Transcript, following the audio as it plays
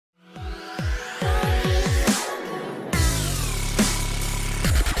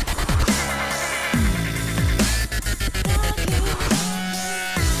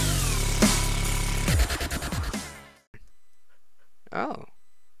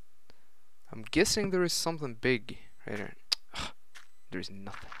I'm guessing there is something big right there. There's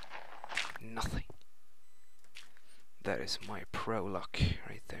nothing. Nothing. That is my pro luck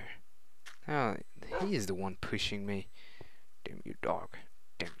right there. Oh, he is the one pushing me. Damn you, dog.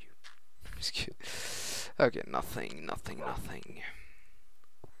 Damn you. Just kidding. Okay, nothing.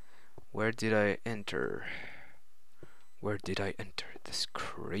 Where did I enter? Where did I enter this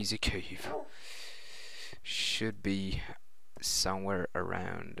crazy cave? Should be somewhere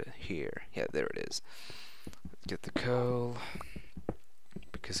around here. Yeah, there it is. Get the coal.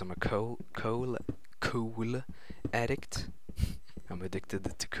 Because I'm a coal addict. I'm addicted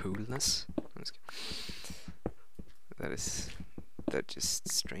to coolness. That's just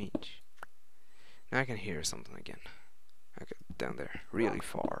strange. Now I can hear something again. Okay, down there, really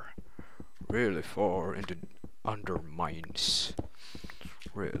far into undermines,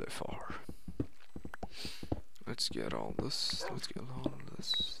 really far. Let's get all this.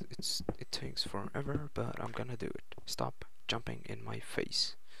 It takes forever, but I'm gonna do it. Stop jumping in my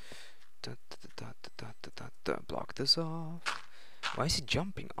face. Block this off. Why is he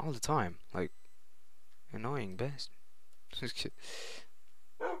jumping all the time? Like, annoying best. Okay,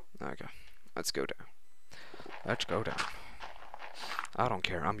 let's go down. I don't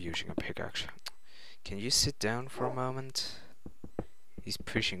care, I'm using a pickaxe. Can you sit down for a moment? He's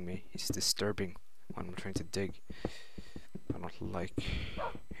pushing me. He's disturbing when I'm trying to dig. I don't like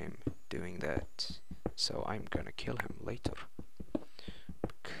him doing that. So I'm gonna kill him later.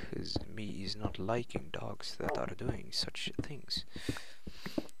 Because me is not liking dogs that are doing such things.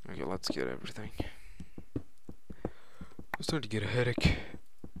 Okay, let's get everything. I'm starting to get a headache.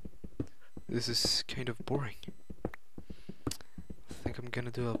 This is kind of boring. I think I'm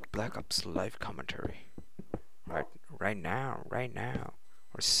gonna do a Black Ops live commentary. Right now,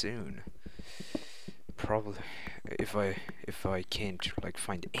 or soon. Probably, if I can't like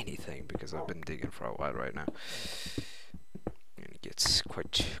find anything, because I've been digging for a while right now. And it gets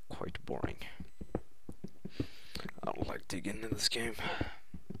quite boring. I don't like digging in this game.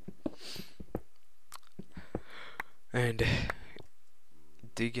 And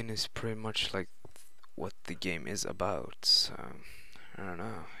digging is pretty much like what the game is about, so I don't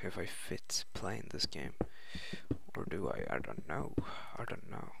know if I fit playing this game, or do I? I don't know.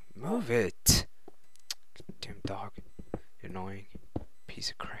 Move it! Damn dog. Annoying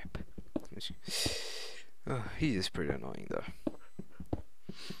piece of crap. He is pretty annoying though.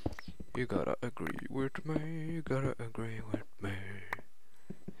 You gotta agree with me,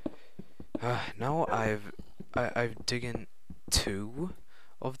 now I've digging 2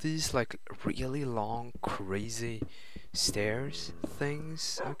 of these like really long crazy stairs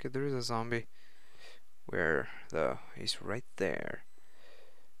things. Okay, there is a zombie. Where though? He's right there.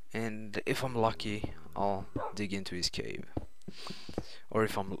 And if I'm lucky, I'll dig into his cave. Or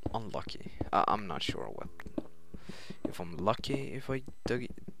if I'm unlucky, I'm not sure what. If I'm lucky, if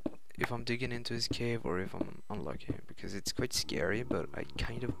I'm digging into his cave, or if I'm unlucky, because it's quite scary. But I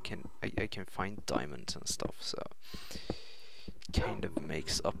kind of can find diamonds and stuff, so it kind of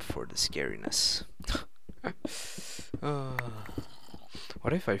makes up for the scariness.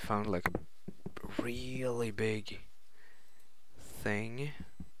 What if I found like a really big thing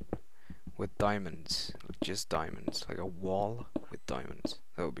with diamonds, just diamonds, like a wall with diamonds?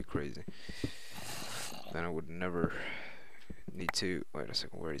 That would be crazy. Then I would never need to. Wait a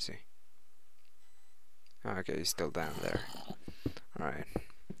second, where is he? Oh, okay, he's still down there. Alright.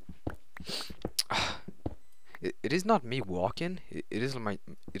 It is not me walking. It is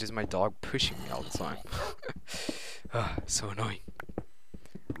my dog pushing me all the time. So annoying.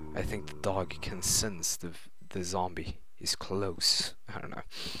 I think the dog can sense the zombie is close. I don't know.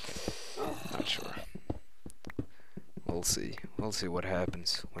 Not sure. We'll see. We'll see what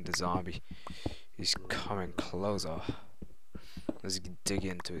happens when the zombie is coming closer. Let's dig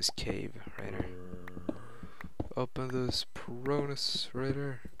into his cave right here. Open this Coalness right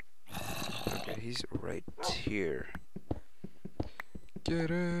here. Okay, he's right here.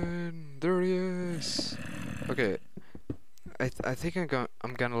 Get in! There he is! Okay. I think I'm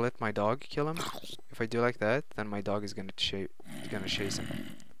gonna let my dog kill him. If I do like that, then my dog is gonna chase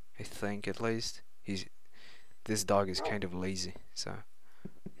him. I think, at least. This dog is kind of lazy, so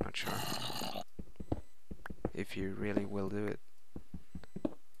not sure if you really will do it.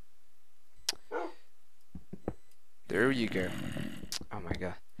 There you go. Oh my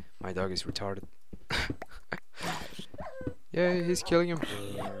god, my dog is retarded. Yay, he's killing him.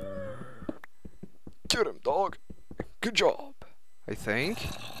 Get him, dog. Good job. I think.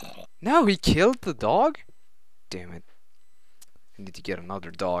 No, he killed the dog? Damn it. I need to get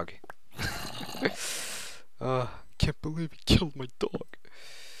another dog. Can't believe he killed my dog.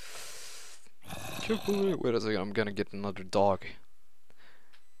 Careful. Wait a second, I'm gonna get another dog.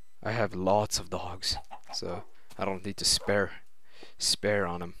 I have lots of dogs, so I don't need to spare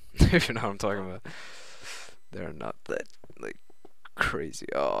on them. If you know what I'm talking about. They're not that like crazy.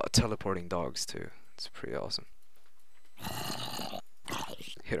 Oh, teleporting dogs too. It's pretty awesome.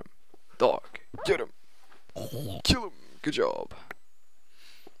 Hit him, dog. Get him. Kill him. Good job.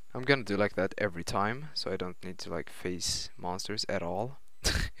 I'm gonna do like that every time, so I don't need to like face monsters at all.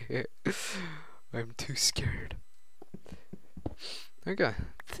 I'm too scared. Okay,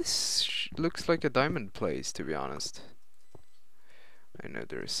 this looks like a diamond place, to be honest. I know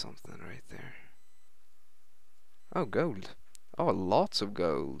there is something right there. Oh, gold. Oh, lots of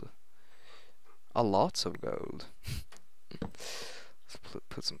gold. Lots of gold. Let's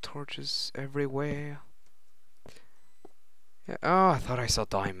put some torches everywhere. Yeah. Oh, I thought I saw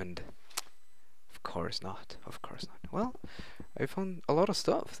diamond. Of course not. Of course not. Well, I found a lot of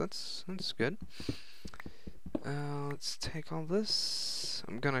stuff. That's good. Let's take all this.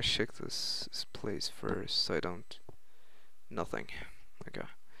 I'm gonna check this place first, so I don't. Nothing. Okay.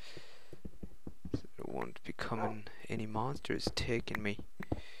 So there won't be coming any monsters taking me.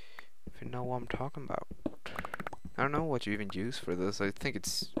 If you know what I'm talking about. I don't know what you even use for this. I think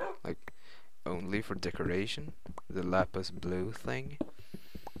it's like only for decoration. The lapis blue thing.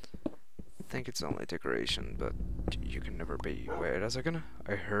 I think it's only decoration, but you can never be. Wait a second.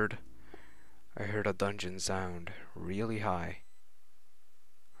 I heard a dungeon sound really high.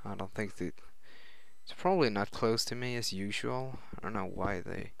 I don't think it's probably not close to me as usual. I don't know why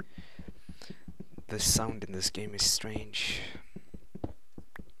the sound in this game is strange.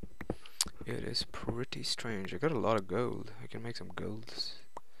 It is pretty strange. I got a lot of gold. I can make some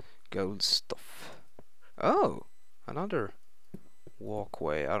gold stuff. Oh, another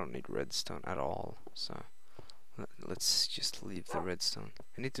walkway. I don't need redstone at all, so let's just leave the redstone.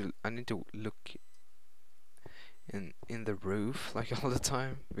 I need to look in the roof like all the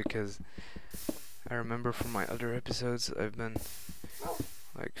time, because I remember from my other episodes I've been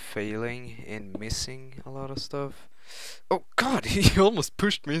like failing and missing a lot of stuff. Oh god, he almost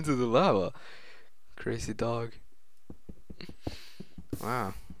pushed me into the lava. Crazy dog.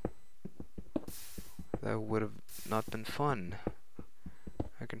 Wow. That would have not been fun.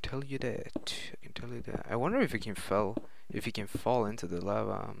 I can tell you that. I can tell you that. I wonder if he can fall into the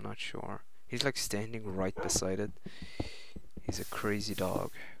lava. I'm not sure. He's like standing right beside it. He's a crazy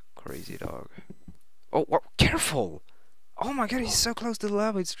dog. Crazy dog. Oh, what? Careful! Oh my god, he's so close to the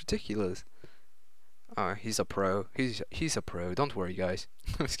lava. It's ridiculous. Oh, he's a pro. He's a pro. Don't worry, guys.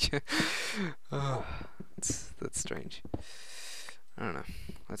 Oh, that's strange. I don't know.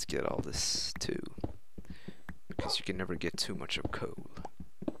 Let's get all this too, because you can never get too much of coal.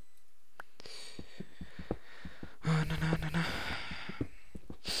 Oh, no.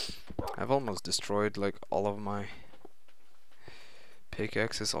 I've almost destroyed like all of my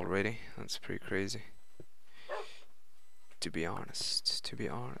pickaxes already. That's pretty crazy. To be honest.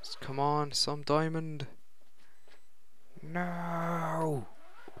 Come on, some diamond. No!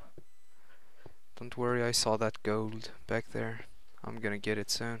 Don't worry, I saw that gold back there. I'm gonna get it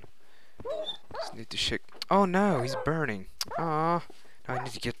soon. Just need to check. Oh no, he's burning. Ah, I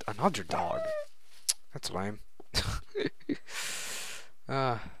need to get another dog. That's lame.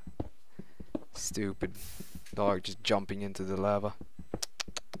 Ah, stupid dog just jumping into the lava.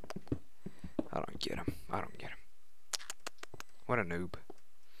 I don't get him. What a noob.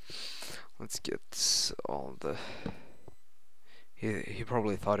 Let's get all the... He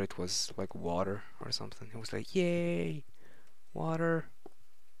probably thought it was like water or something. He was like, yay, water.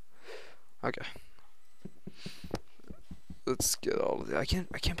 Okay. Let's get all of it. I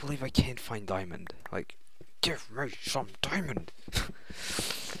can't believe I can't find diamond. Like, give me some diamond.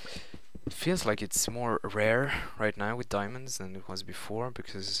 It feels like it's more rare right now with diamonds than it was before,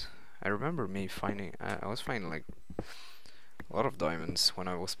 because I remember me finding I was finding like a lot of diamonds when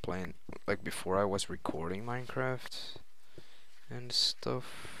I was playing, like before I was recording Minecraft and stuff.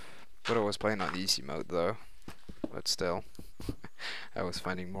 But I was playing on easy mode though. But still, I was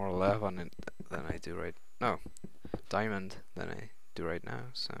finding more lava than I do diamond than I do right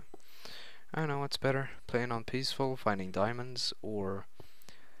now. So I don't know what's better, playing on peaceful, finding diamonds, or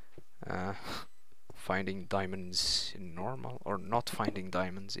finding diamonds in normal, or not finding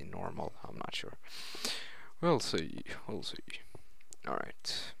diamonds in normal. I'm not sure. We'll see.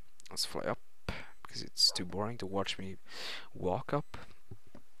 Alright, let's fly up, because it's too boring to watch me walk up.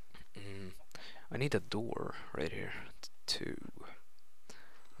 I need a door right here.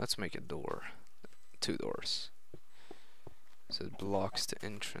 Let's make a door. 2 doors. So it blocks the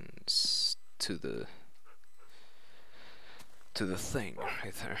entrance to the thing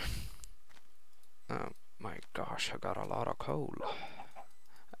right there. Oh my gosh, I got a lot of coal.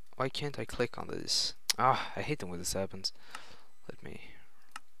 Why can't I click on this? Ah, I hate them when this happens. Let me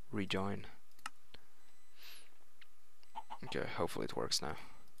rejoin. Okay, hopefully it works now.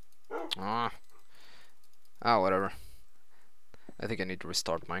 Whatever. I think I need to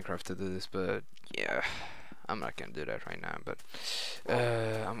restart Minecraft to do this, but yeah, I'm not gonna do that right now. But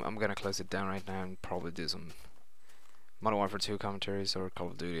I'm gonna close it down right now and probably do some Modern Warfare 2 commentaries or Call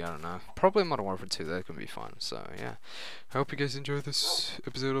of Duty. I don't know. Probably Modern Warfare 2. That can be fun. So yeah, I hope you guys enjoyed this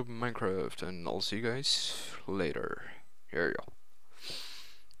episode of Minecraft, and I'll see you guys later. Here you go.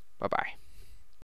 Bye bye.